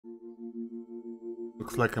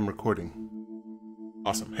Looks like I'm recording.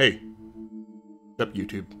 Awesome. Hey. What's up,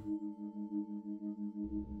 YouTube?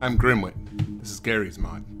 I'm Grimwit. This is Gary's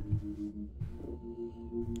mod.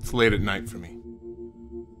 It's late at night for me.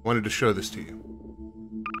 Wanted to show this to you.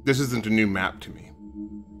 This isn't a new map to me.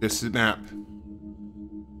 This map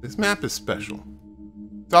is special.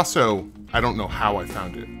 It's also, I don't know how I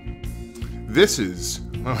found it. This is,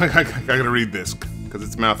 I gotta read this because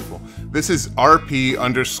it's a mouthful. This is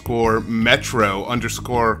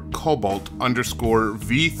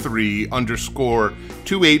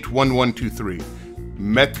RP_metro_cobalt_V3_281123.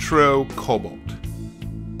 Metro Cobalt.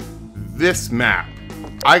 This map,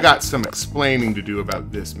 I got some explaining to do about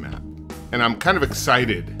this map. And I'm kind of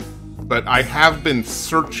excited, but I have been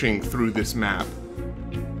searching through this map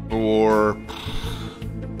for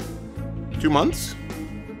 2 months?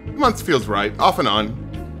 2 months feels right, off and on.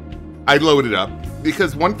 I load it up,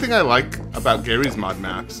 because one thing I like about Gary's mod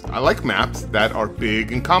maps, I like maps that are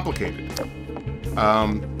big and complicated.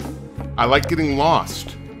 I like getting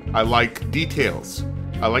lost. I like details.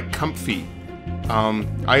 I like comfy.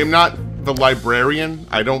 I am not the librarian.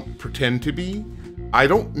 I don't pretend to be. I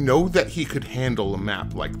don't know that he could handle a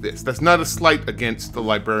map like this. That's not a slight against the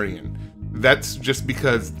librarian. That's just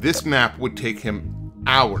because this map would take him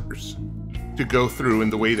hours to go through in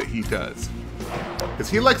the way that he does. Because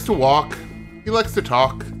he likes to walk, he likes to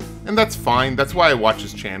talk, and that's fine. That's why I watch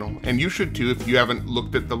his channel. And you should too if you haven't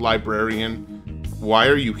looked at the librarian. Why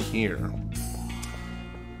are you here?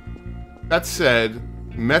 That said,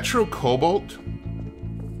 Metro Cobalt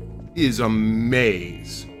is a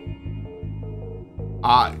maze.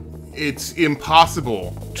 It's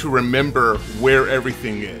impossible to remember where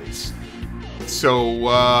everything is. So,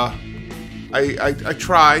 I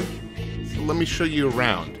try. So let me show you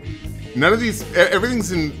around. None of these,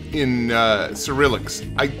 everything's in Cyrillics.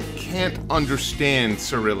 I can't understand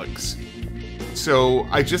Cyrillics. So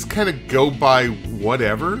I just kind of go by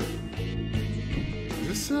whatever.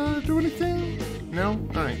 Does this do anything? No?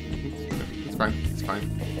 Alright. It's fine. It's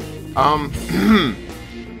fine.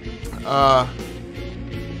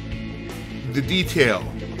 The detail.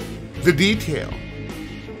 The detail.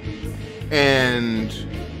 And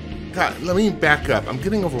God, let me back up. I'm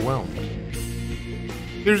getting overwhelmed.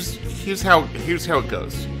 Here's how it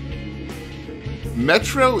goes.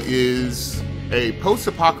 Metro is a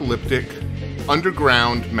post-apocalyptic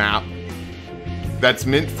underground map that's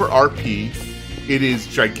meant for RP. It is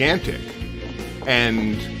gigantic,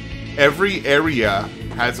 and every area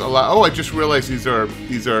has a lot. Oh, I just realized these are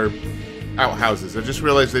outhouses. I just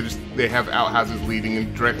realized they have outhouses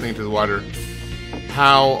leading directly into the water.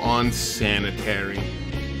 How unsanitary.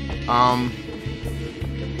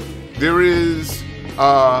 There is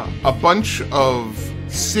a bunch of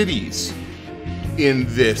cities in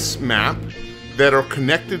this map that are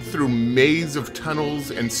connected through maze of tunnels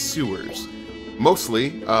and sewers.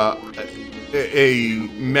 Mostly a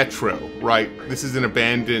metro, right? This is an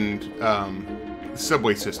abandoned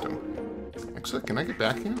subway system. Actually, can I get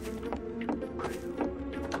back here?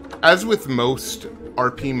 As with most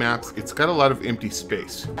RP maps, it's got a lot of empty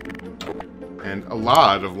space and a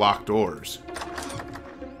lot of locked doors.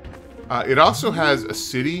 It also has a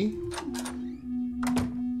city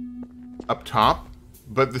up top,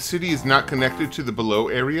 but the city is not connected to the below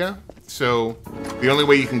area, so the only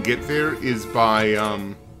way you can get there is by,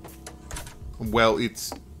 well,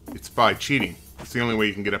 it's by cheating. It's the only way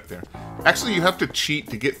you can get up there. Actually, you have to cheat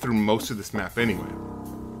to get through most of this map anyway.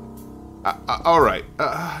 Alright,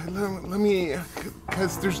 let me,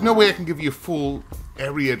 because there's no way I can give you a full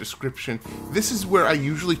area description. This is where I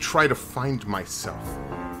usually try to find myself.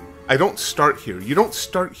 I don't start here. You don't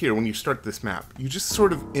start here when you start this map. You just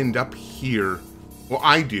sort of end up here. Well,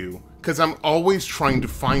 I do, because I'm always trying to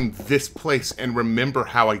find this place and remember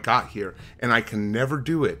how I got here, and I can never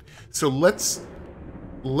do it. So let's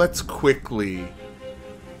quickly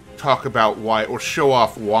talk about why, or show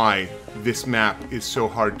off why this map is so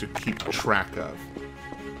hard to keep track of.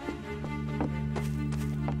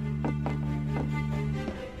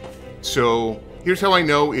 So here's how I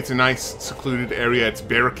know it's a nice secluded area. It's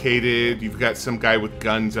barricaded. You've got some guy with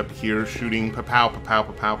guns up here shooting pa-pow, pa-pow,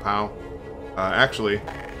 pa-pow, pow. Actually,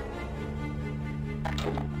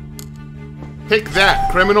 take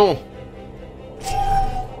that, criminal!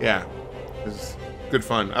 Yeah, this is good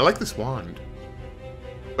fun. I like this wand.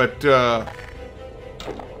 But,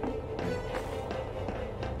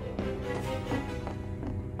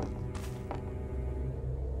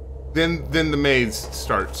 then the maze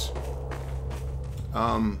starts.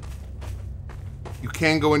 You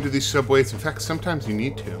can go into these subways. In fact, sometimes you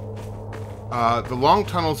need to. The long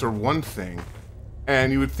tunnels are one thing,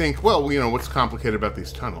 and you would think, well, you know, what's complicated about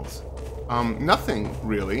these tunnels? Nothing,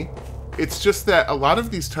 really. It's just that a lot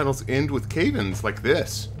of these tunnels end with cave-ins like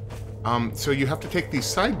this. So you have to take these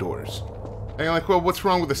side doors. And you're like, well, what's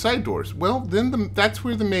wrong with the side doors? Well, then that's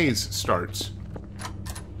where the maze starts.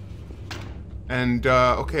 And,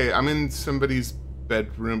 okay, I'm in somebody's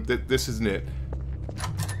bedroom. This isn't it.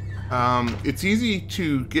 It's easy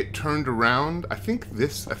to get turned around. I think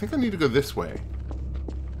I need to go this way.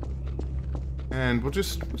 And we'll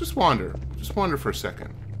just wander. Just wander for a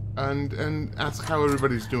second. And ask how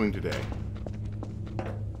everybody's doing today.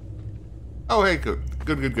 Oh, hey, good.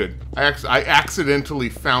 I accidentally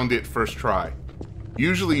found it first try.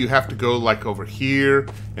 Usually you have to go, like, over here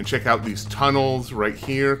and check out these tunnels right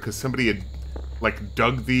here, because somebody had, like,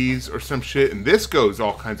 dug these or some shit, and this goes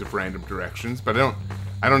all kinds of random directions, but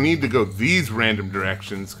I don't need to go these random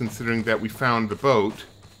directions, considering that we found the boat.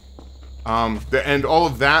 And all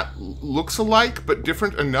of that looks alike, but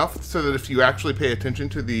different enough so that if you actually pay attention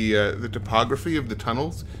to the topography of the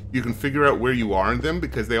tunnels, you can figure out where you are in them,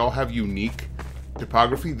 because they all have unique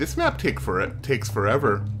topography. This map takes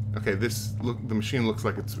forever. Okay, the machine looks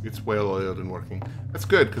like it's well-oiled and working. That's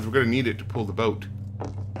good, because we're going to need it to pull the boat.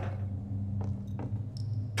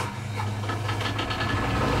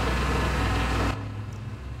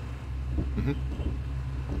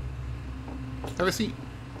 Have a seat.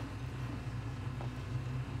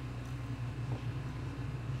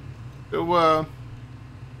 So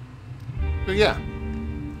yeah.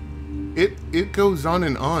 It goes on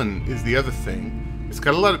and on is the other thing. It's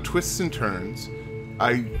got a lot of twists and turns.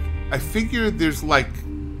 I figure there's like...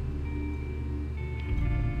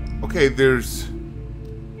 Okay, there's...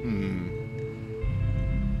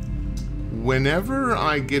 Whenever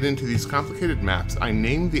I get into these complicated maps, I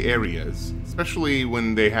name the areas, especially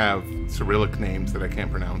when they have Cyrillic names that I can't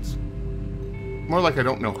pronounce. More like I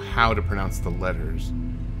don't know how to pronounce the letters.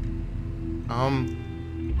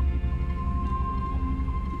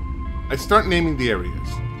 I start naming the areas,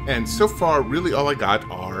 and so far, really all I got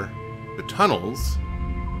are the tunnels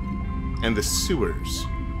and the sewers.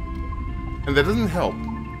 And that doesn't help.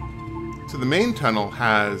 So the main tunnel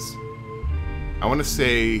has, I want to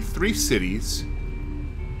say, 3 cities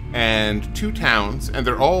and 2 towns, and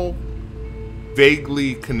they're all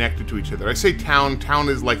vaguely connected to each other. I say town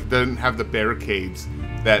is like, doesn't have the barricades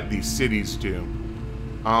that these cities do.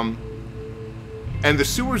 And the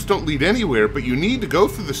sewers don't lead anywhere, but you need to go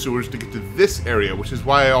through the sewers to get to this area, which is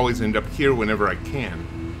why I always end up here whenever I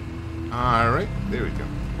can. Alright, there we go.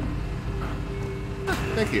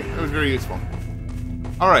 Thank you, that was very useful.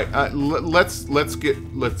 Alright, let's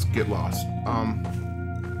get lost.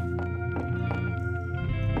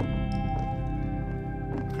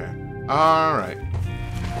 Okay. Alright.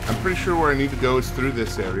 I'm pretty sure where I need to go is through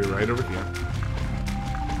this area right over here.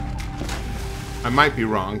 I might be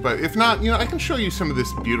wrong, but if not, you know, I can show you some of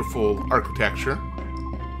this beautiful architecture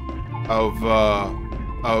of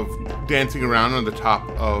dancing around on the top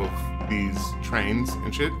of these trains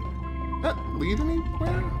and shit. That lead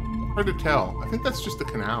anywhere? Hard to tell. I think that's just the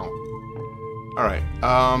canal. Alright,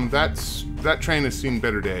 that train has seen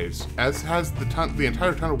better days, as has the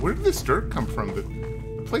entire tunnel. Where did this dirt come from?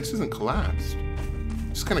 The place isn't collapsed.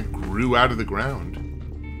 It just kind of grew out of the ground.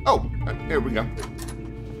 Oh, here we go.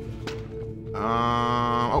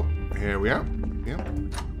 Oh, here we are. Yeah.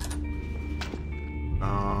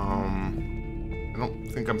 I don't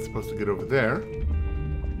think I'm supposed to get over there.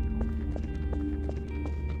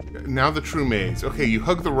 Now the true maze. Okay, you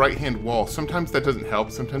hug the right-hand wall. Sometimes that doesn't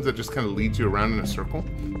help. Sometimes that just kind of leads you around in a circle.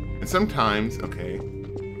 And sometimes,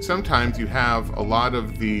 sometimes you have a lot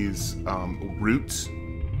of these routes,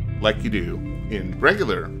 like you do in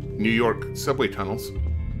regular New York subway tunnels,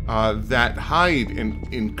 that hide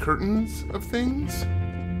in curtains of things.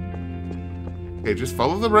 Okay, just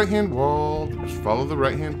follow the right-hand wall. Just follow the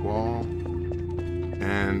right-hand wall.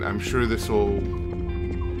 And I'm sure this will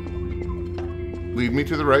lead me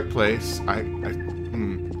to the right place.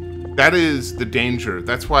 That is the danger.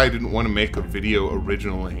 That's why I didn't want to make a video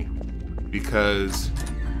originally. Because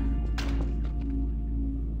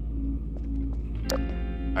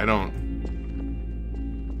I don't...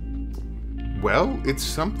 Well, it's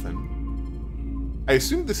something. I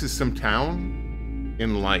assume this is some town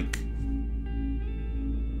in, like,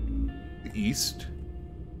 the east.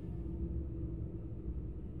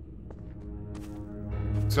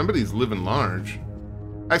 Somebody's living large.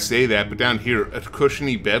 I say that, but down here, a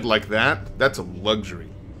cushiony bed like that, that's a luxury.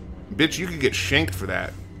 Bitch, you could get shanked for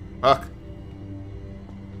that. Fuck.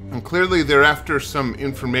 And clearly they're after some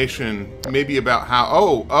information, maybe about how...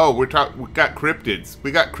 Oh, we got cryptids.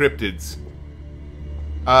 We got cryptids.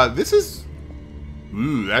 This is...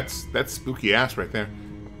 Ooh, that's spooky ass right there.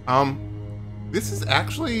 This is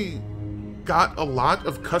actually got a lot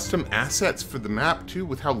of custom assets for the map too,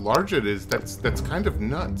 with how large it is. That's kind of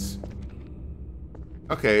nuts.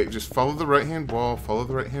 Okay, just follow the right-hand wall, follow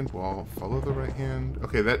the right-hand wall, follow the right hand.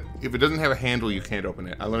 Okay, that if it doesn't have a handle, you can't open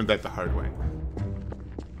it. I learned that the hard way.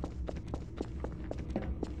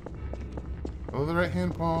 Follow the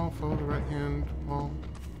right-hand wall, follow the right-hand wall.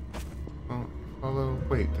 Follow.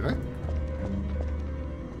 Wait, did I?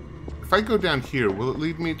 If I go down here, will it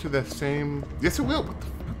lead me to the same? Yes, it will. What the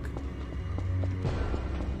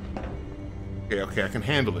fuck? Okay, I can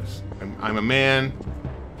handle this. I'm a man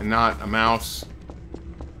and not a mouse.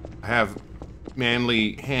 I have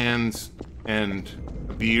manly hands and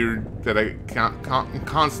a beard that I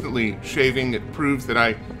constantly shaving. It proves that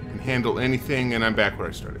I can handle anything, and I'm back where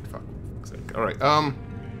I started. Fuck. All right.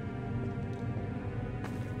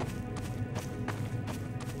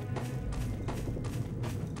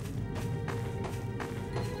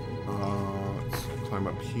 Let's climb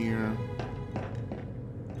up here.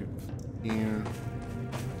 Here.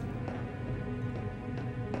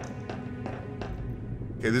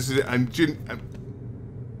 Okay, this is. I'm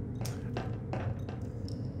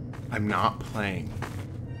not playing.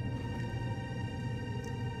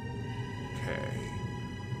 Okay.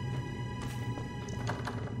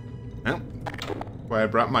 Well, why I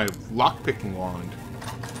brought my lockpicking wand.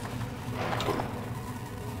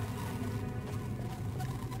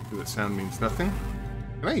 That sound means nothing.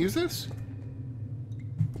 Can I use this?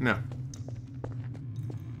 No.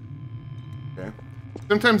 Okay.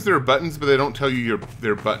 Sometimes there are buttons, but they don't tell you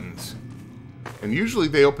they're buttons. And usually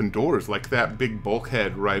they open doors, like that big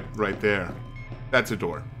bulkhead right there. That's a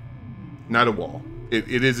door, not a wall.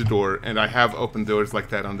 It is a door, and I have opened doors like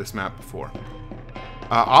that on this map before.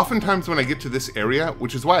 Oftentimes when I get to this area,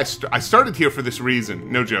 which is why I started here for this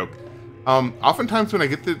reason, no joke. Oftentimes when I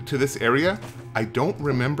get to this area, I don't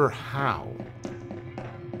remember how.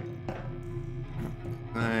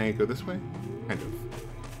 I go this way? Kind of.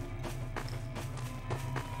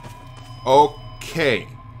 Okay.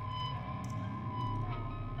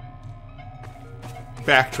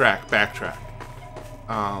 Backtrack.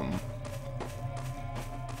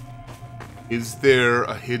 Is there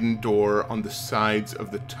a hidden door on the sides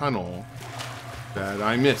of the tunnel that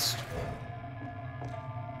I missed?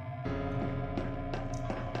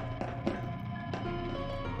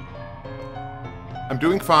 I'm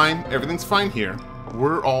doing fine. Everything's fine here.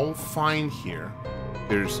 We're all fine here.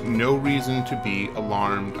 There's no reason to be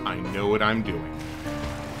alarmed. I know what I'm doing.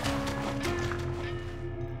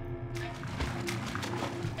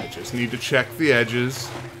 I just need to check the edges.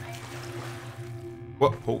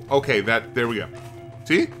 Whoa, oh, okay, there we go.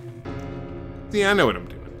 See? See, I know what I'm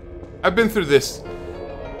doing. I've been through this.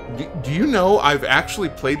 Do you know I've actually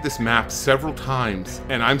played this map several times,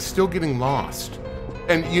 and I'm still getting lost?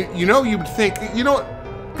 And you know, you'd think, you know what?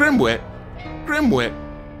 Grimwit,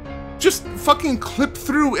 just fucking clip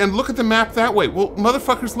through and look at the map that way. Well,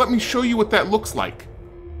 motherfuckers, let me show you what that looks like.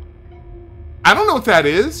 I don't know what that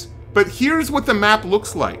is, but here's what the map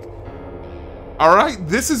looks like. Alright,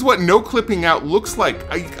 this is what no clipping out looks like.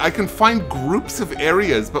 I can find groups of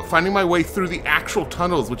areas, but finding my way through the actual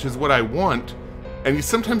tunnels, which is what I want. And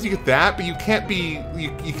sometimes you get that, but you can't be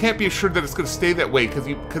assured that it's going to stay that way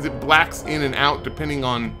because it blacks in and out depending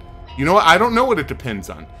on. You know what? I don't know what it depends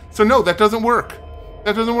on. So no, that doesn't work.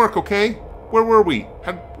 That doesn't work. Okay, where were we?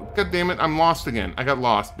 God damn it! I'm lost again. I got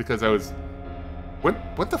lost because I was.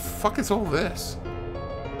 What the fuck is all this?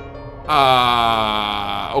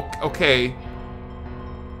 Okay.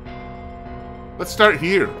 Let's start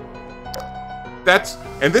here.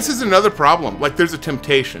 And this is another problem. Like, there's a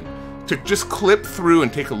temptation to just clip through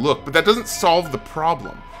and take a look, but that doesn't solve the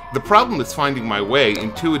problem. The problem is finding my way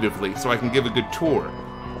intuitively so I can give a good tour.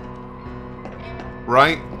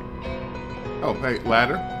 Right? Oh, hey,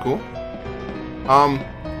 ladder. Cool.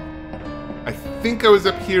 I think I was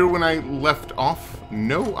up here when I left off.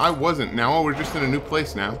 No, I wasn't. Now we're just in a new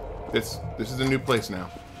place now. This is a new place now.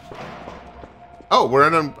 Oh, we're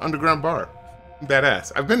at an underground bar.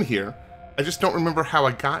 Badass. I've been here. I just don't remember how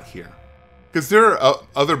I got here. Because there are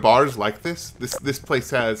other bars like this. This place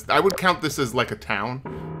has. I would count this as like a town.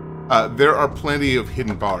 There are plenty of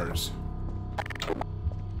hidden bars.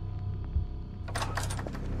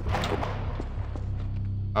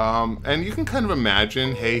 And you can kind of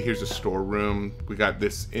imagine, hey, here's a storeroom. We got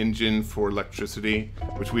this engine for electricity,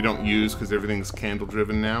 which we don't use because everything's candle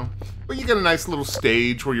driven now. But you got a nice little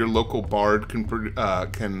stage where your local bard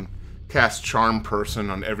can cast Charm Person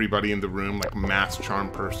on everybody in the room, like Mass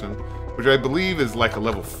Charm Person, which I believe is like a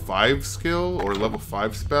level 5 skill or a level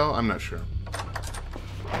 5 spell. I'm not sure.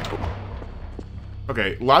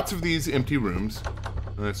 Okay, lots of these empty rooms.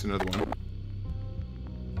 That's another one.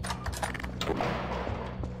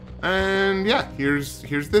 And yeah, here's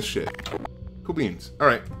this shit. Cool beans. All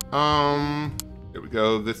right. There we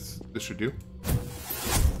go. This should do.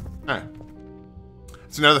 All right.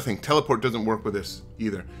 It's another thing. Teleport doesn't work with this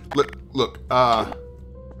either. Look.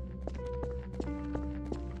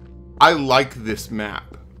 I like this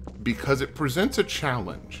map because it presents a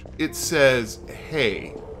challenge. It says,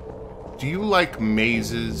 "Hey, do you like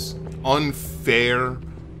mazes? Unfair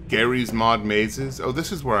Gary's Mod mazes?" Oh,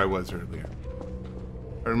 this is where I was earlier.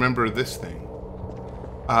 I remember this thing.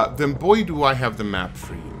 Then boy, do I have the map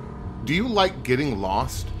for you. Do you like getting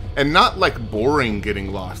lost? And not like boring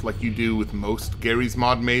getting lost like you do with most Gary's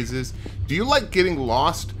Mod mazes. Do you like getting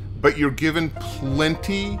lost, but you're given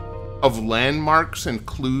plenty of landmarks and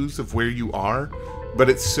clues of where you are, but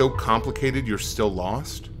it's so complicated you're still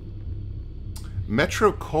lost?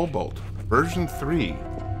 Metro Cobalt, version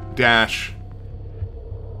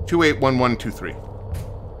 3-281123.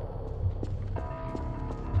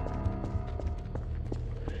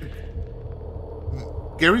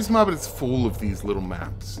 Gary's Mod is full of these little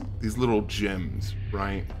maps, these little gems,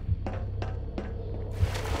 right?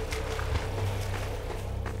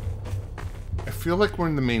 I feel like we're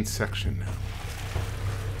in the main section now.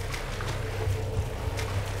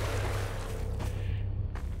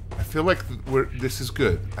 I feel like this is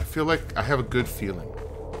good. I feel like I have a good feeling.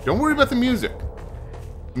 Don't worry about the music.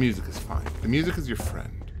 The music is fine. The music is your friend.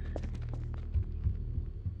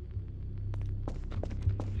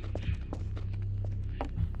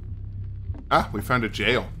 Ah, we found a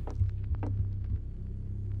jail.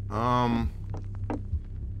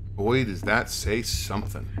 Boy, does that say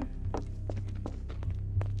something.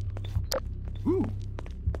 Ooh.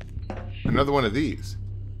 Another one of these.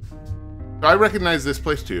 I recognize this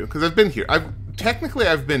place too, because I've been here. Technically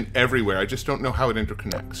I've been everywhere, I just don't know how it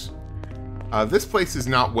interconnects. This place is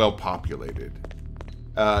not well populated.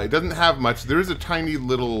 It doesn't have much. There is a tiny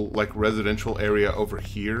little, like, residential area over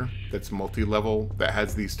here that's multi-level that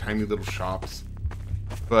has these tiny little shops.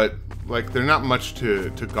 But, like, they're not much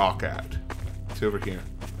to gawk at. It's over here.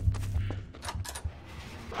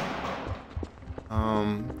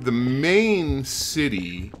 The main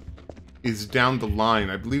city is down the line.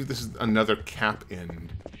 I believe this is another cap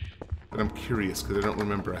end. But I'm curious, because I don't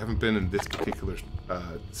remember. I haven't been in this particular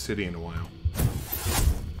city in a while.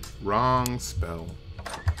 Wrong spell.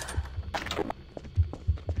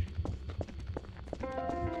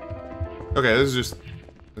 Okay, this is just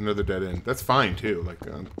another dead end. That's fine, too. Like,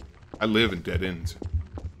 I live in dead ends.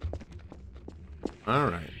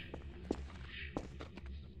 Alright.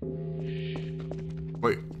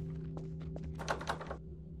 Wait.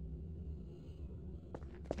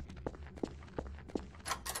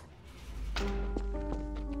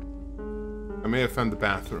 I may have found the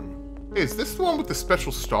bathroom. Hey, is this the one with the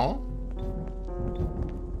special stall?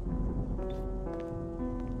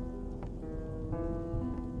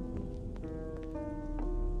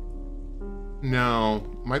 No,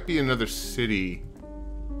 might be another city.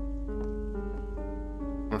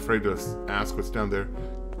 I'm afraid to ask what's down there.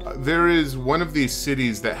 There is one of these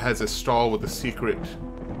cities that has a stall with a secret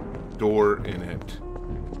door in it.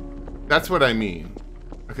 That's what I mean.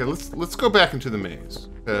 Okay, let's go back into the maze,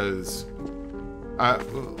 because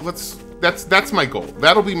that's my goal.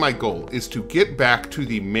 That'll be my goal, is to get back to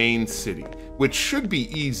the main city, which should be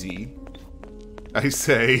easy, I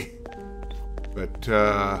say, but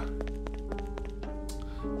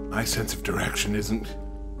my sense of direction isn't.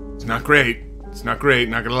 It's not great. It's not great,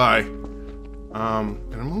 not gonna lie.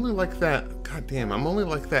 And I'm only like that. God damn, I'm only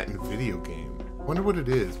like that in a video game. I wonder what it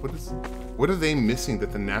is. What are they missing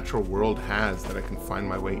that the natural world has that I can find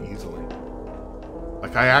my way easily?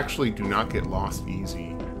 Like, I actually do not get lost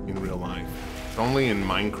easy in real life. It's only in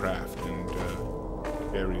Minecraft and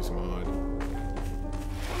Gary's Mod.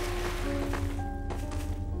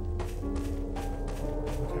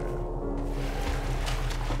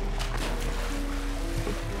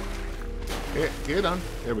 Get on.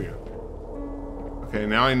 There we go. Okay,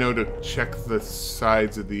 now I know to check the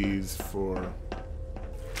sides of these for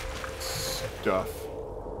stuff.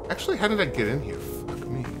 Actually, how did I get in here? Fuck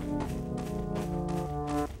me.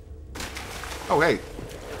 Oh, hey.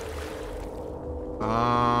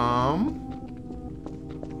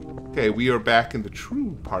 Okay, we are back in the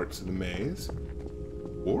true parts of the maze.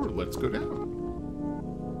 Or let's go down.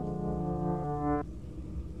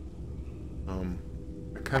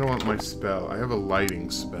 I kind of want my spell. I have a lighting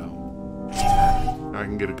spell. Now I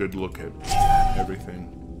can get a good look at everything.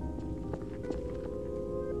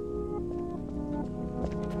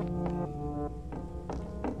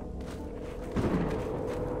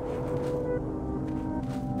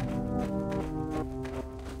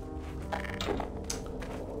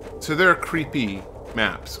 So there are creepy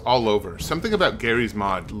maps all over. Something about Gary's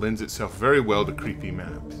mod lends itself very well to creepy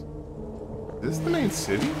maps. Is this the main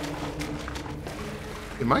city?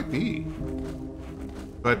 It might be.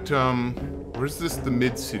 But, where's this the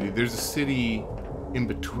mid-city? There's a city in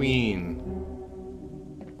between.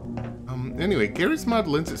 Anyway, Gary's mod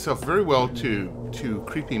lends itself very well to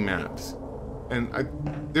creepy maps. And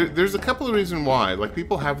there's a couple of reasons why. Like,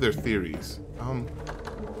 people have their theories.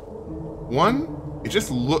 One, it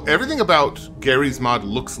just everything about Gary's mod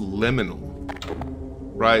looks liminal.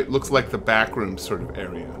 Right? Looks like the backroom sort of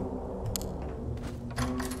area.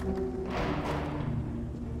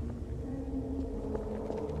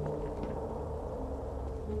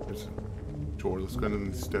 There's a door. Let's go down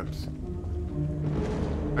these steps.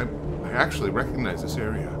 I actually recognize this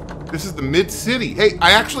area. This is the mid-city. Hey,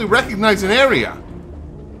 I actually recognize an area.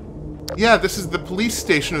 Yeah, this is the police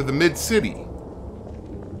station of the mid-city.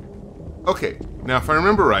 Okay, now if I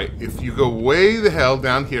remember right, if you go way the hell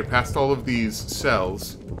down here past all of these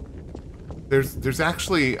cells, there's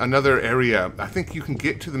actually another area. I think you can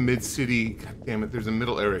get to the mid-city. God damn it, there's a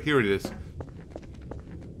middle area. Here it is.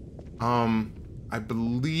 I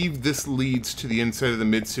believe this leads to the inside of the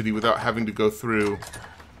mid-city without having to go through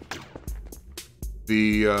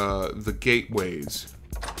the gateways.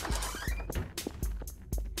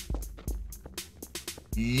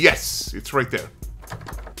 Yes, it's right there.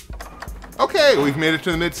 Okay, we've made it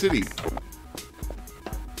to the mid-city.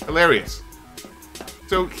 Hilarious.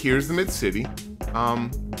 So here's the mid-city.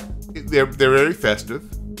 They're very festive.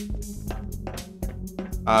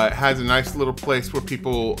 It has a nice little place where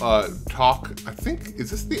people talk. I think, is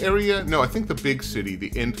this the area? No, I think the big city,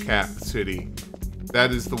 the end cap city.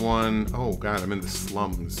 That is the one. Oh god, I'm in the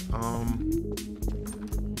slums. I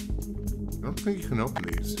don't think you can open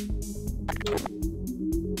these.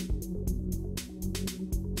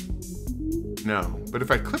 No, but if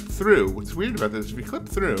I clip through, what's weird about this, if you clip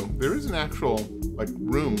through, there is an actual, like,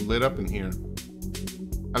 room lit up in here.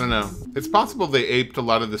 I don't know. It's possible they aped a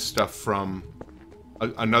lot of this stuff from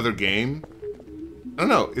another game. I don't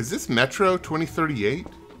know. Is this Metro 2038?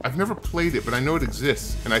 I've never played it, but I know it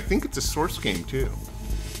exists, and I think it's a Source game too.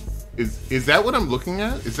 Is that what I'm looking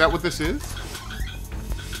at? Is that what this is?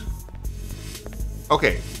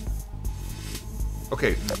 Okay.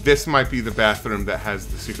 Okay, this might be the bathroom that has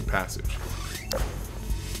the secret passage.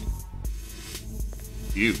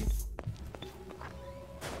 Ew.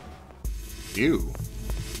 Ew.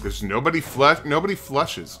 There's nobody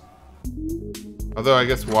flushes. Although I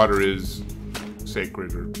guess water is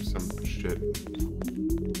sacred or some shit.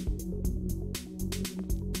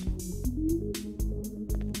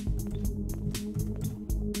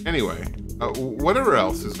 Anyway, whatever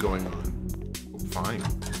else is going on. Fine.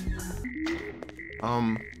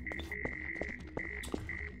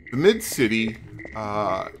 The mid-city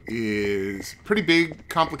is pretty big,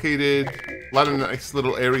 complicated, a lot of nice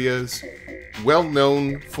little areas. Well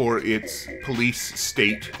known for its police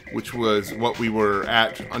state, which was what we were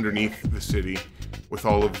at underneath the city with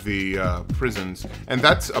all of the prisons. And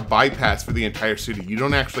that's a bypass for the entire city. You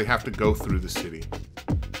don't actually have to go through the city.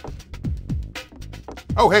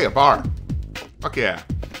 Oh, hey, a bar. Fuck yeah.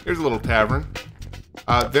 Here's a little tavern.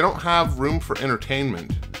 They don't have room for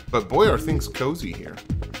entertainment, but boy, are things cozy here.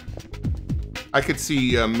 I could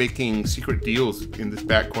see making secret deals in this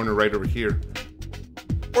back corner right over here.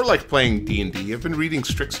 Or like playing D&D. I've been reading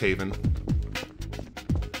Strixhaven.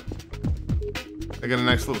 I got a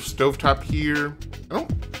nice little stovetop here. I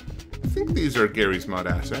think these are Gary's mod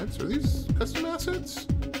assets. Are these custom assets?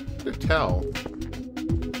 Hard to tell.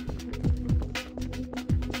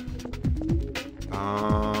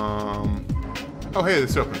 Oh, hey,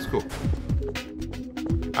 this opens. Cool.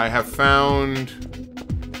 I have found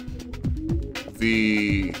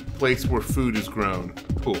the place where food is grown.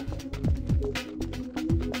 Cool.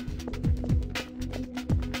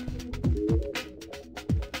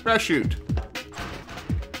 Parachute.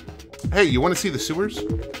 Hey, you want to see the sewers?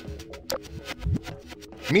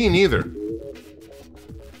 Me neither.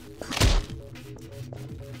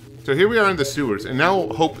 So here we are in the sewers, and now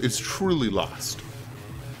hope is truly lost.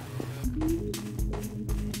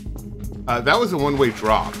 That was a one-way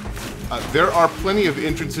drop. There are plenty of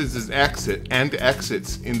entrances as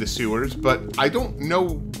exits in the sewers, but I don't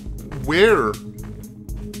know where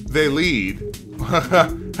they lead.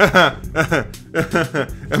 I'm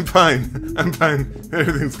fine. I'm fine.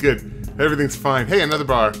 Everything's good. Everything's fine. Hey, another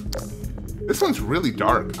bar. This one's really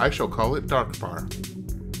dark. I shall call it Dark Bar.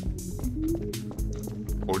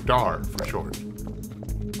 Or DAR for short.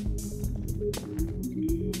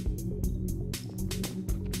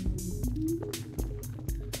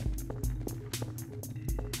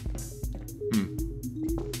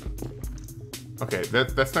 Okay,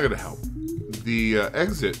 that's not gonna help. The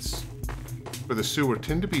exits for the sewer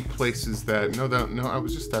tend to be places that... No, I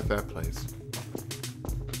was just at that place.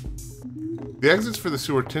 The exits for the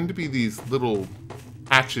sewer tend to be these little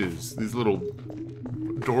hatches, these little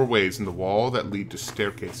doorways in the wall that lead to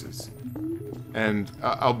staircases. And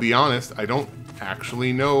I'll be honest, I don't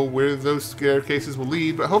actually know where those staircases will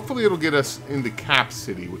lead, but hopefully it'll get us into Cap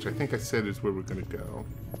City, which I think I said is where we're gonna go.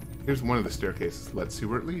 Here's one of the staircases. Let's see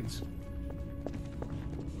where it leads.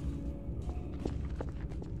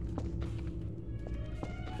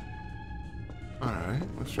 Alright,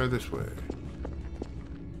 let's try this way.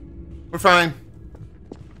 We're fine.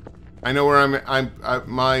 I know where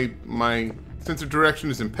my sense of direction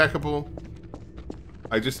is impeccable.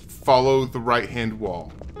 I just follow the right-hand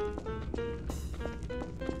wall.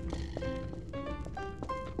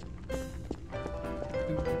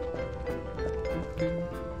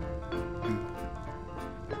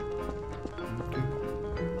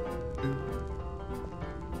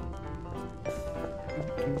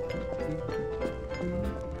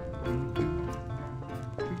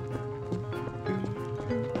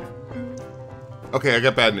 Okay, I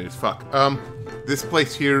got bad news. Fuck. This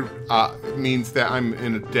place here means that I'm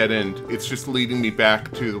in a dead end. It's just leading me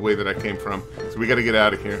back to the way that I came from. So we gotta get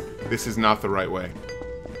out of here. This is not the right way.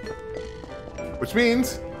 Which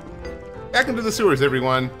means, back into the sewers,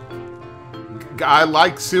 everyone. I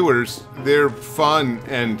like sewers. They're fun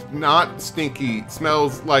and not stinky.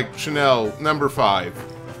 Smells like Chanel No. 5.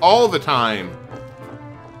 All the time.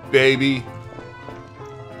 Baby.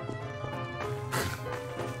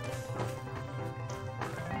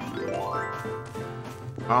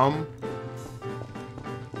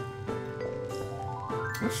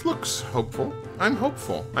 This looks hopeful. I'm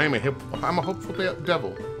hopeful. I'm a hopeful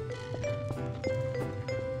devil.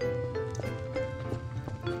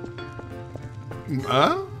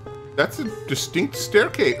 That's a distinct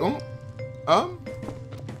staircase. Cool.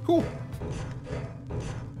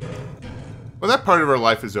 Well, that part of our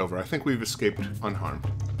life is over. I think we've escaped unharmed.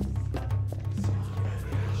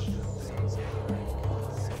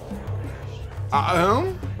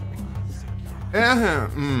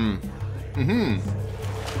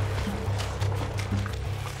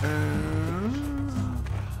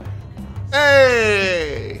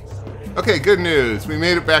 Hey! Okay, good news. We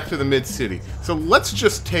made it back to the mid-city. So let's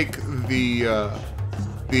just take the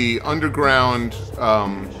underground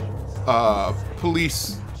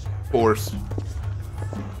police force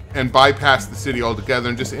and bypass the city altogether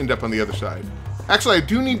and just end up on the other side. Actually, I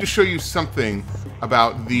do need to show you something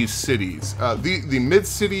about these cities. The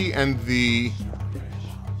mid-city and the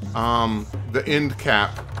end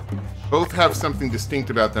cap both have something distinct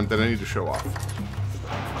about them that I need to show off.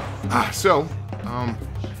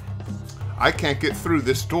 I can't get through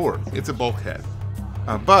this door. It's a bulkhead.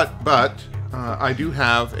 But I do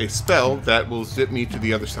have a spell that will zip me to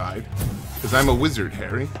the other side, because I'm a wizard,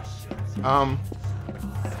 Harry.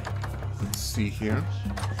 Let's see here.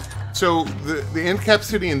 So the end cap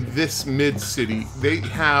city and this mid city, they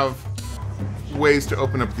have ways to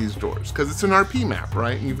open up these doors because it's an RP map,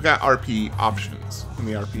 right? And you've got RP options in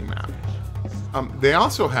the RP map. They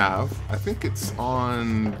also have, I think it's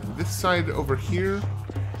on this side over here.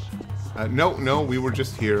 No, we were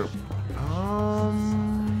just here.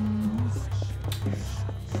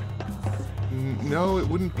 No, it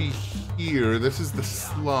wouldn't be here. This is the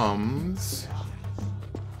slums.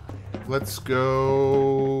 Let's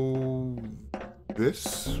go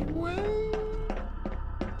this way.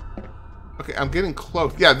 Okay, I'm getting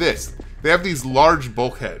close. Yeah, this. They have these large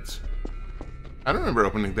bulkheads. I don't remember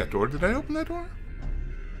opening that door. Did I open that door?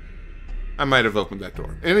 I might have opened that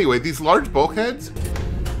door. Anyway, these large bulkheads,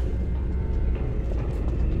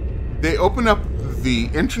 they open up the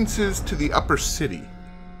entrances to the upper city.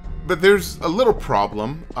 But there's a little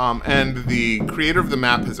problem, and the creator of the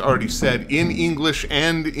map has already said in English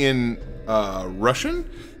and in Russian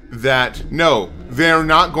that no, they're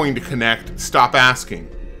not going to connect. Stop asking.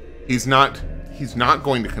 He's not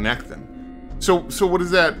going to connect them. So what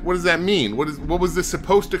does that mean? What was this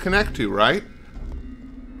supposed to connect to, right?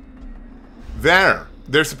 There.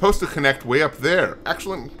 They're supposed to connect way up there.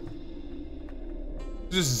 Actually,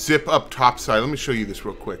 just zip up topside. Let me show you this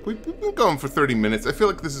real quick. We've been going for 30 minutes. I feel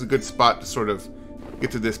like this is a good spot to sort of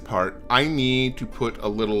get to this part. I need to put a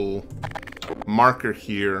little marker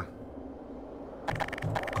here.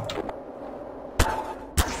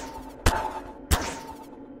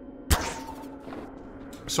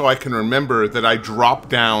 So I can remember that I drop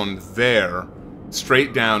down there,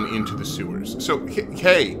 straight down into the sewers. So,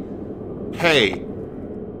 hey,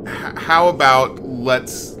 how about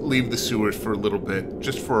let's leave the sewers for a little bit,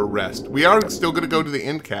 just for a rest. We are still going to go to the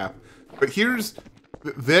end cap, But here's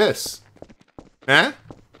this. Eh?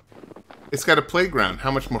 It's got a playground.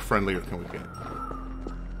 How much more friendlier can we get?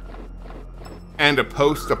 And a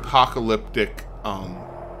post-apocalyptic,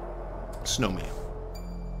 snowman.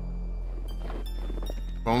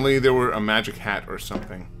 If only there were a magic hat or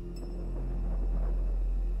something.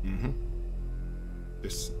 Mm-hmm.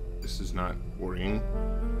 This is not worrying.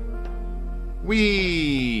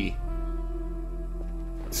 Whee!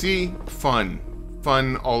 See? Fun.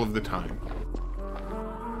 Fun all of the time.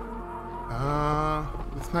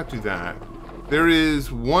 Let's not do that. There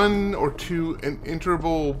is 1 or 2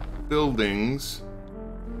 interval buildings.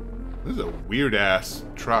 This is a weird-ass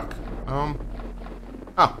truck. Oh,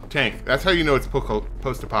 tank. That's how you know it's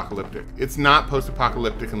post-apocalyptic. It's not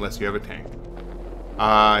post-apocalyptic unless you have a tank.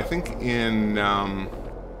 I think in,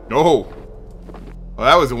 oh! Well,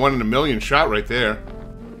 that was a 1 in a million shot right there.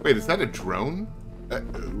 Wait, is that a drone?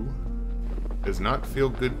 Uh-oh. Does not feel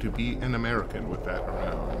good to be an American with that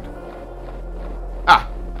around. Ah!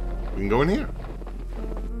 We can go in here.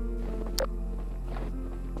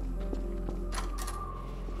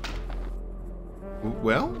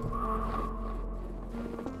 Well?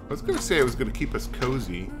 I was going to say it was going to keep us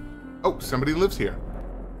cozy. Oh, somebody lives here.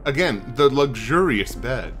 Again, the luxurious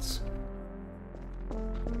beds.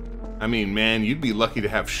 I mean, man, you'd be lucky to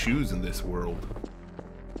have shoes in this world.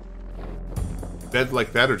 Beds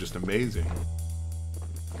like that are just amazing.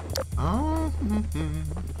 Oh.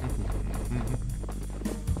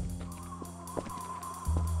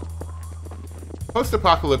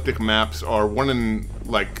 Post-apocalyptic maps are one in,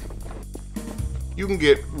 like, you can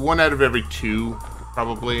get 1 out of every 2,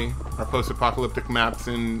 probably, are post-apocalyptic maps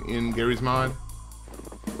in Gary's mod.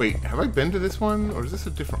 Wait, have I been to this one, or is this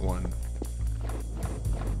a different one?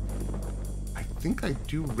 I think I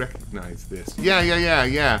do recognize this.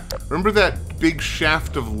 Yeah. Remember that big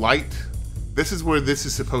shaft of light? This is where this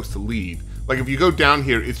is supposed to lead. Like, if you go down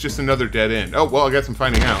here, it's just another dead end. Oh, well, I guess I'm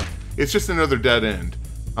finding out. It's just another dead end.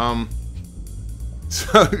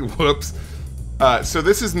 So, whoops. So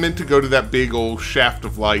this is meant to go to that big old shaft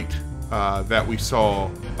of light that we saw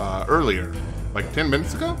earlier. Like 10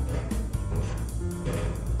 minutes ago?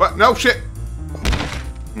 What? No, shit!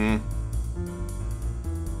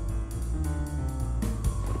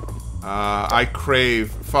 I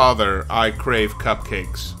crave, Father, I crave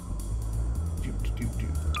cupcakes.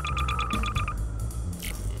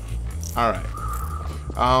 Alright.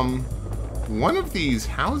 One of these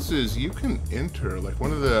houses you can enter, like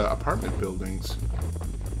one of the apartment buildings.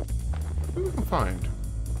 What we can find?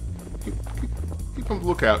 Keep on the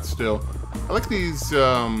lookout still. I like these,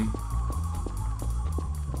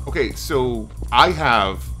 okay, so I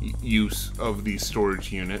have use of these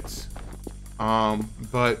storage units.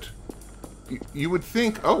 But you would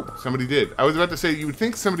think, oh, somebody did. I was about to say, you would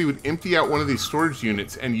think somebody would empty out one of these storage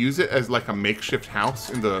units and use it as like a makeshift house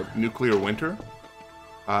in the nuclear winter.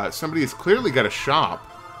 Somebody has clearly got a shop.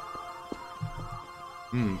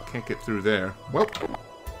 Can't get through there. Well,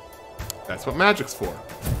 that's what magic's for.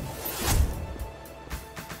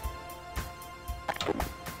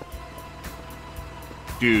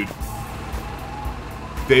 Dude.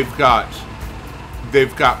 They've got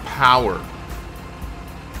power.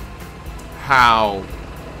 How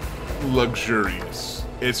luxurious.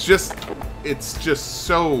 It's just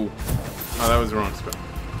so... Oh, that was the wrong spell.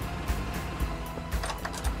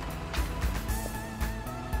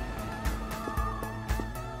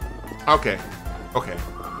 Okay.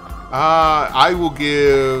 I will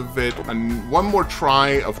give it one more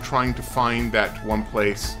try of trying to find that one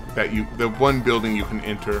place that the one building you can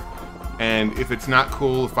enter. And if it's not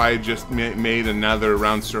cool, if I just made another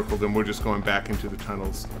round circle, then we're just going back into the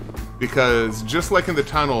tunnels. Because just like in the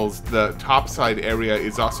tunnels, the topside area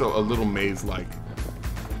is also a little maze-like.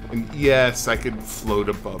 And yes, I could float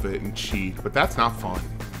above it and cheat, but that's not fun.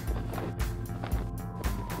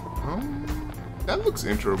 That looks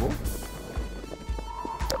enterable.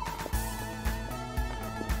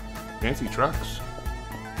 Fancy trucks.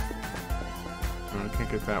 Oh, I can't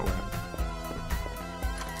get that way.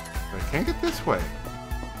 I can't get this way.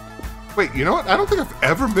 Wait, you know what? I don't think I've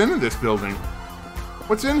ever been in this building.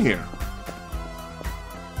 What's in here?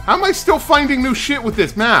 How am I still finding new shit with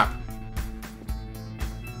this map?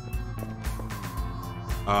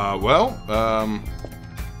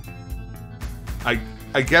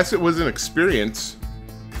 I guess it was an experience.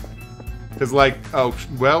 Cause like, oh,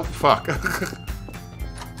 well, fuck.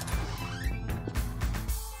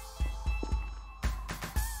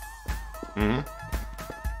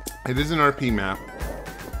 It is an RP map,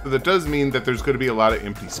 so that does mean that there's going to be a lot of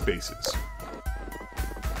empty spaces.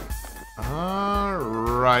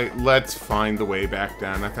 Alright, let's find the way back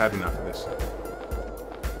down. I've had enough of this.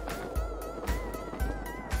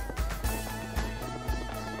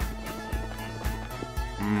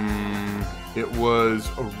 It was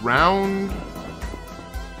around...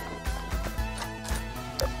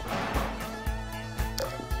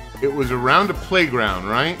 It was around a playground,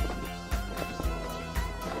 right?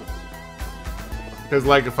 Because,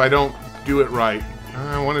 like, if I don't do it right...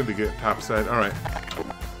 I wanted to get topside. Alright.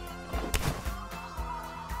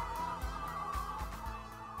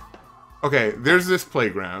 Okay, there's this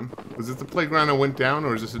playground. Was it the playground I went down,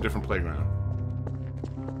 or is this a different playground?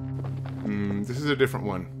 This is a different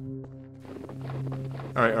one.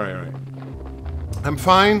 Alright, alright, alright. I'm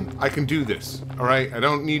fine. I can do this. Alright? I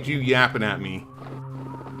don't need you yapping at me.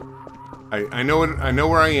 I know it, I know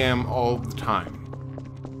where I am all the time.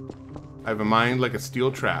 I have a mind like a steel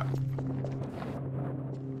trap.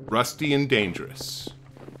 Rusty and dangerous.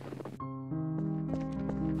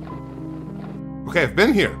 Okay, I've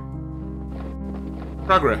been here.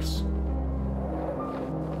 Progress.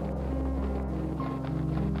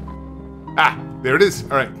 Ah, there it is.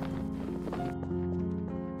 All right.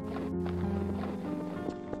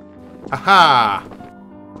 Aha!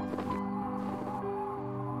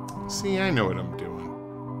 See, I know what I'm doing.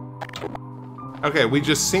 Okay, we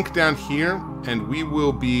just sink down here, and we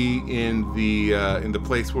will be in the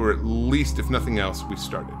place where, at least, if nothing else, we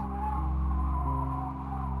started.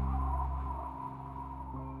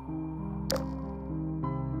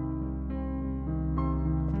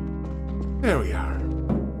 There we are.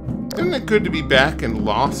 Isn't it good to be back and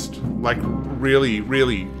lost? Like, really,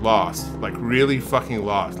 really lost. Like, really fucking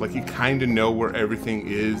lost. Like, you kind of know where everything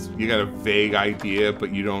is. You got a vague idea,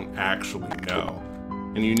 but you don't actually know.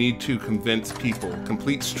 And you need to convince people,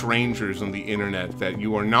 complete strangers on the internet, that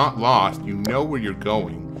you are not lost. You know where you're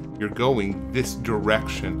going. You're going this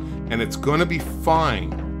direction. And it's gonna be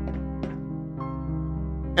fine.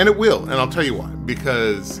 And it will. And I'll tell you why.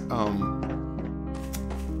 Because,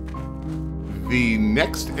 the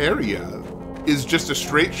next area is just a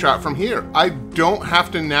straight shot from here. I don't have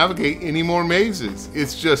to navigate any more mazes.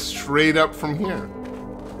 It's just straight up from here.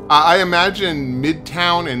 I imagine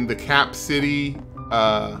Midtown and the Cap City.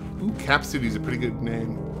 Ooh, Cap City's a pretty good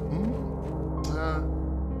name.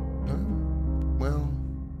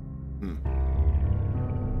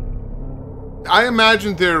 I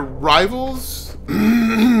imagine they're rivals.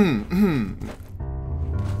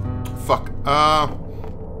 Fuck.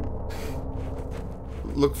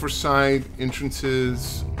 Look for side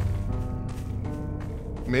entrances.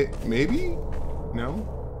 Maybe? No?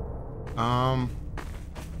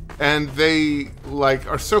 And they, like,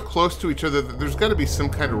 are so close to each other that there's got to be some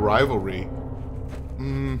kind of rivalry.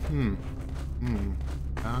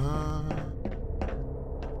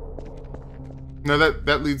 No,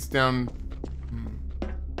 that leads down...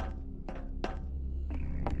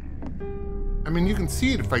 I mean, you can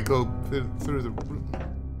see it if I go through the...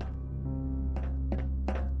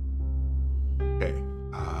 Okay.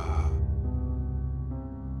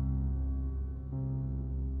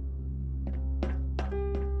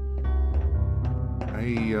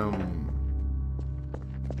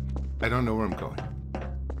 I don't know where I'm going.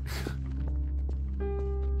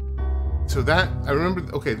 So that, I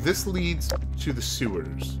remember, okay, this leads to the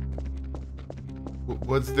sewers.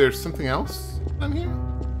 Was there something else on here?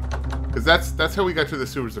 Because that's how we got to the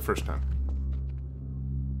sewers the first time.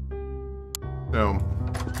 So...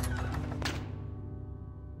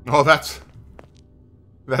 Oh, that's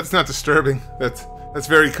not disturbing. That's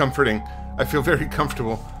very comforting. I feel very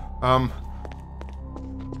comfortable. Oh,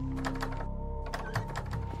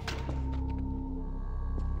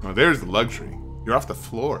 there's the luxury. You're off the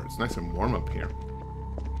floor. It's nice and warm up here.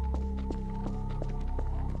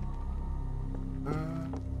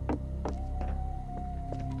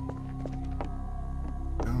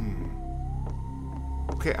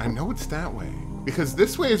 Okay, I know it's that way. Because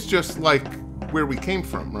this way is just like where we came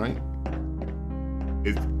from, right?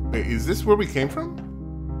 Is this where we came from?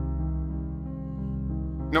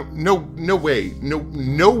 No way.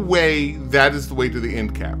 No way that is the way to the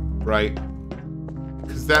end cap, right?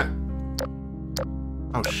 Because that...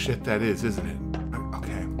 Oh shit, that is, isn't it?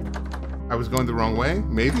 Okay. I was going the wrong way?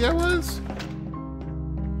 Maybe I was?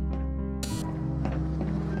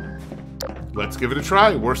 Let's give it a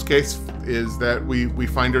try. Worst case is that we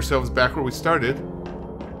find ourselves back where we started.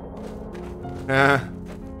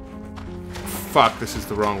 Fuck, this is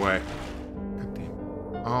the wrong way. God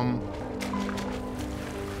damn.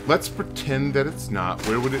 Let's pretend that it's not.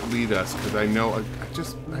 Where would it lead us? Because I know,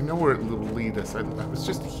 I know where it will lead us. I was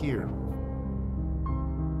just here.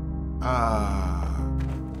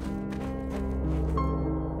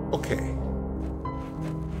 Okay.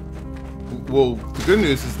 Well, the good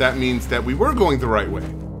news is that means that we were going the right way.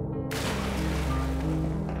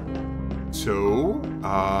 So,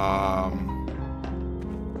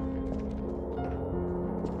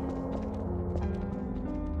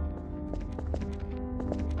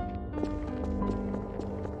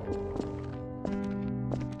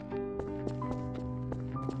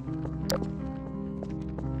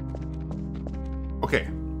 Okay.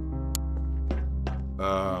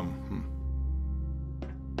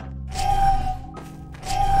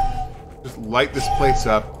 Just light this place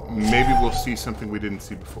up. Maybe we'll see something we didn't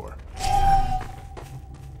see before.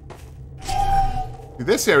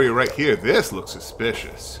 This area right here, this looks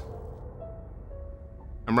suspicious.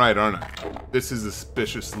 I'm right, aren't I? This is a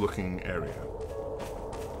suspicious looking area.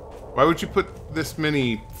 Why would you put this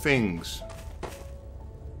many things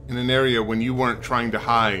in an area when you weren't trying to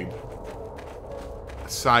hide a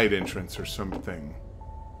side entrance or something?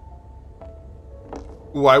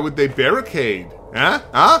 Why would they barricade? Huh?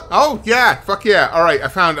 Huh? Oh, yeah. Fuck yeah. All right, I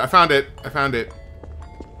found it. I found it.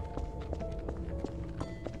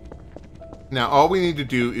 Now, all we need to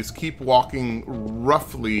do is keep walking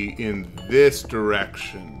roughly in this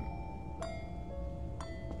direction.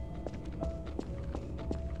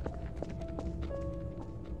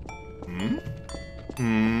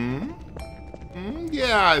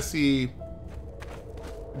 Yeah, I see.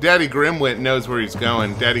 Daddy Grimwit knows where he's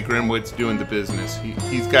going. Daddy Grimwit's doing the business.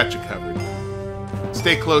 He's got you covered.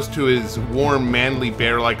 Stay close to his warm, manly,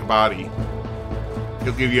 bear-like body.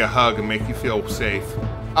 He'll give you a hug and make you feel safe.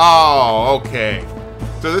 Oh, okay.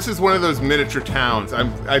 So this is one of those miniature towns.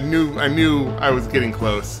 I knew I was getting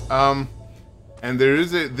close. And there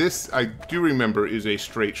is this I do remember is a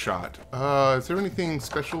straight shot. Is there anything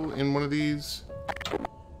special in one of these?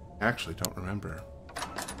 I actually don't remember.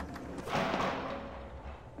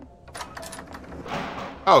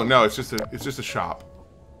 Oh no, it's just a shop.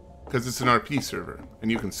 Because it's an RP server, and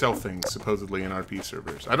you can sell things supposedly in RP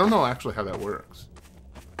servers. I don't know actually how that works.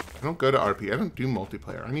 I don't go to RP. I don't do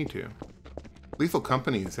multiplayer. I need to. Lethal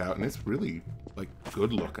Company is out, and it's really, like,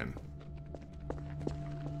 good looking.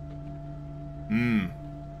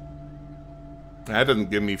 That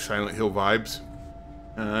doesn't give me Silent Hill vibes.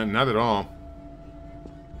 Not at all.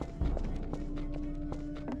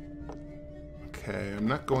 Okay, I'm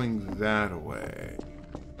not going that way.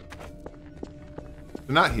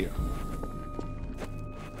 Not here.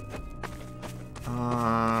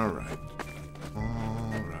 Alright.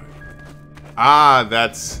 Alright. Ah,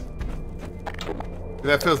 that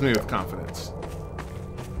fills me with confidence.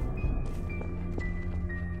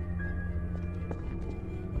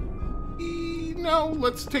 No,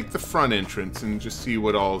 let's take the front entrance and just see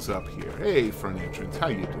what all's up here. Hey, front entrance, how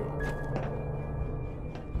you doing?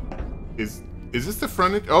 Is this the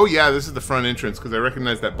front? Oh yeah, this is the front entrance because I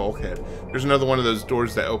recognize that bulkhead. There's another one of those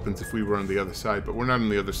doors that opens if we were on the other side, but we're not on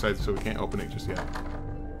the other side, so we can't open it just yet.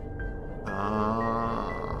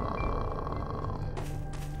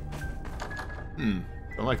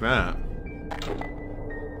 Don't like that.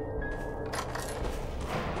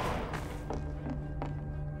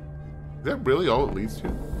 Is that really all it leads to?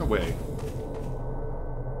 No way.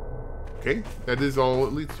 Okay, that is all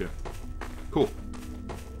it leads to. Cool.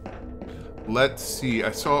 Let's see.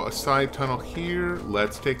 I saw a side tunnel here.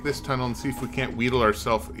 Let's take this tunnel and see if we can't wheedle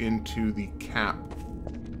ourselves into the cap.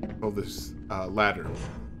 Oh, this ladder.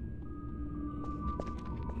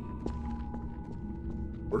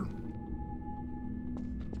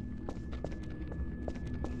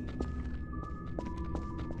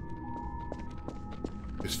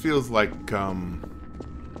 This feels like no,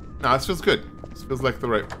 this feels good. This feels like the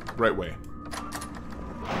right way.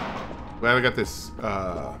 Glad I got this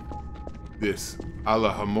this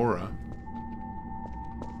Alhambra.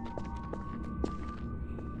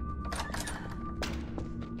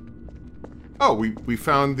 Oh, we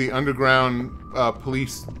found the underground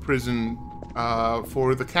police prison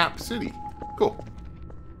for the Cap City. Cool.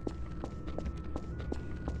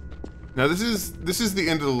 Now this is the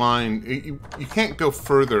end of the line. You can't go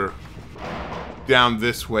further down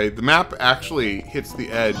this way. The map actually hits the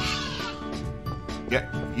edge. Yeah,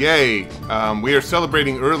 yay! We are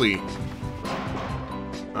celebrating early.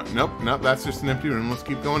 Nope, that's just an empty room. Let's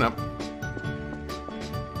keep going up.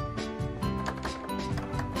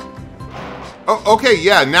 Oh, okay,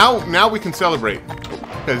 yeah, now we can celebrate.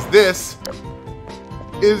 Because this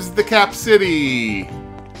is the Cap City.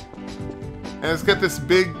 And it's got this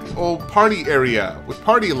big old party area with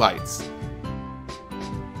party lights.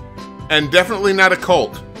 And definitely not a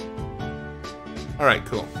cult. Alright,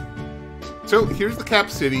 cool. So here's the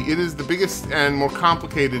Cap City. It is the biggest and more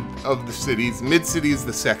complicated of the cities. Mid-City is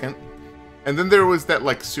the second. And then there was that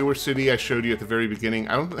like sewer city I showed you at the very beginning.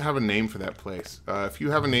 I don't have a name for that place. If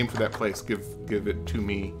you have a name for that place, give it to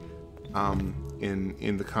me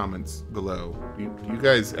in the comments below. Do you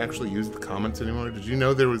guys actually use the comments anymore? Did you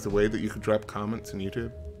know there was a way that you could drop comments in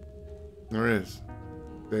YouTube? There is.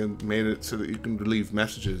 They made it so that you can leave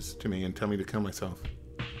messages to me and tell me to kill myself.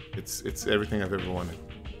 It's everything I've ever wanted.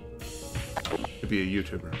 To be a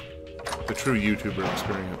YouTuber. The true YouTuber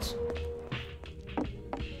experience.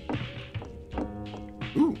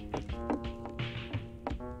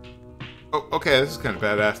 Okay, this is kind of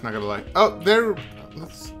badass, not gonna lie. Oh, there.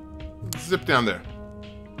 Let's zip down there.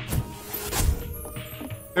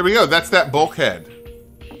 There we go. That's that bulkhead.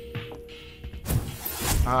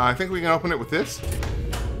 I think we can open it with this.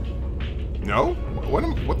 No?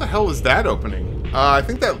 What the hell is that opening? I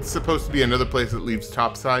think that's supposed to be another place that leaves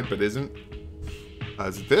topside, but isn't.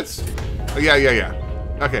 Is it this? Oh, yeah.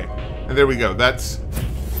 Okay, and there we go. That's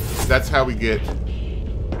how we get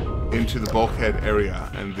into the bulkhead area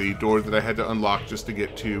and the door that I had to unlock just to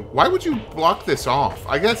get to. Why would you block this off?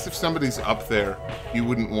 I guess if somebody's up there, you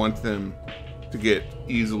wouldn't want them to get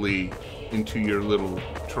easily into your little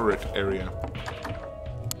turret area.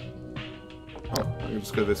 Oh, I can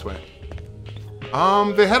just go this way.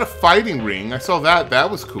 They had a fighting ring. I saw that. That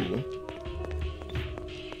was cool.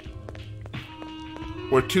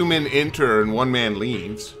 Where 2 men enter and 1 man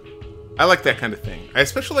leaves. I like that kind of thing. I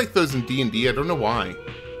especially like those in D&D. I don't know why.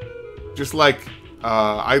 Just like,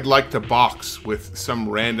 I'd like to box with some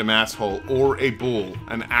random asshole or a bull.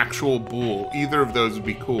 An actual bull. Either of those would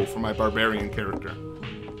be cool for my barbarian character.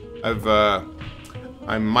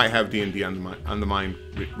 I might have D&D on the mind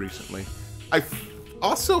recently. I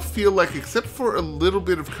also feel like, except for a little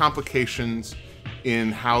bit of complications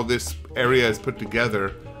in how this area is put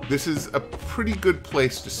together, this is a pretty good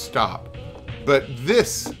place to stop. But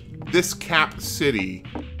this capped city,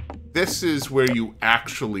 this is where you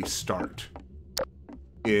actually start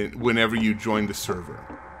whenever you join the server.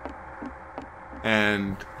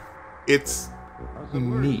 And it's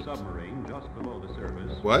neat.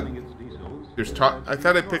 What? I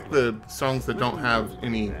thought I picked the songs that don't have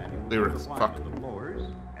any lyrics. Fuck.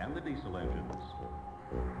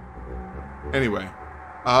 Anyway,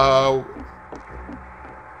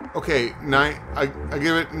 okay, I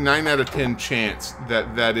give it 9 out of 10 chance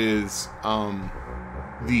that is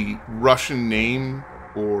the Russian name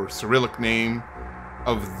or Cyrillic name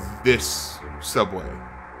of this subway.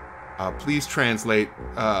 Please translate.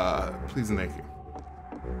 Please and thank you.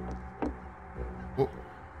 Well,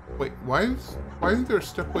 wait, why isn't there a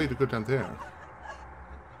stepway to go down there?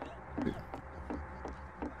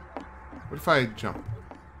 What if I jump?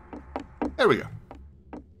 There we go.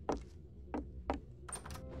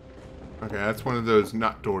 Okay, that's one of those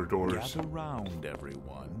not doors. Gather round,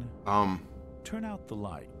 everyone. Turn out the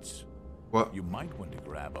lights. What? You might want to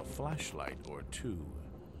grab a flashlight or 2.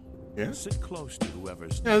 Yeah? Sit close to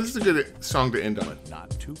whoever's Yeah, this is a good song to end on. but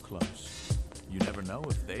not too close. You never know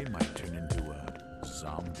if they might turn into a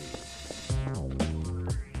zombie.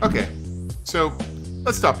 Okay, so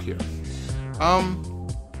let's stop here.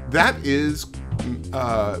 That is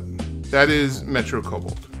Metro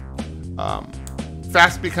Cobalt.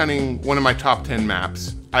 Fast becoming one of my top 10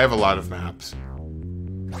 maps. I have a lot of maps.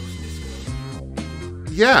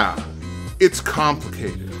 Yeah, it's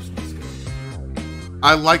complicated.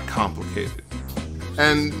 I like complicated.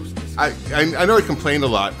 And I know I complain a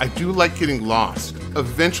lot. I do like getting lost.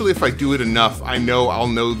 Eventually, if I do it enough, I know I'll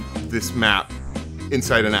know this map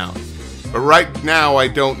inside and out. But right now, I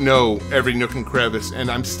don't know every nook and crevice, and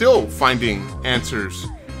I'm still finding answers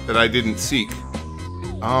that I didn't seek.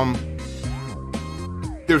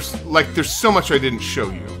 There's so much I didn't show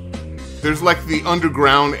you. There's like the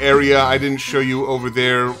underground area I didn't show you over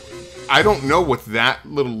there. I don't know what that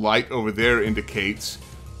little light over there indicates.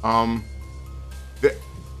 That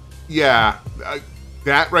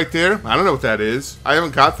right there, I don't know what that is. I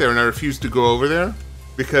haven't got there and I refuse to go over there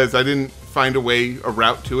because I didn't find a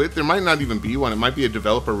route to it. There might not even be one. It might be a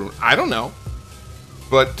developer room. I don't know.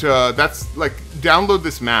 But that's like, download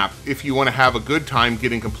this map if you want to have a good time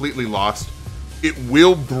getting completely lost. It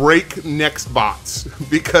will break next bots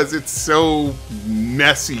because it's so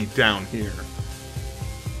messy down here.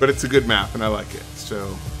 But it's a good map and I like it.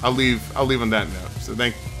 So I'll leave on that note. So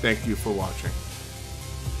thank you for watching.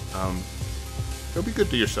 Go be good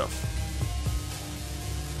to yourself.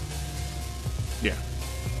 Yeah.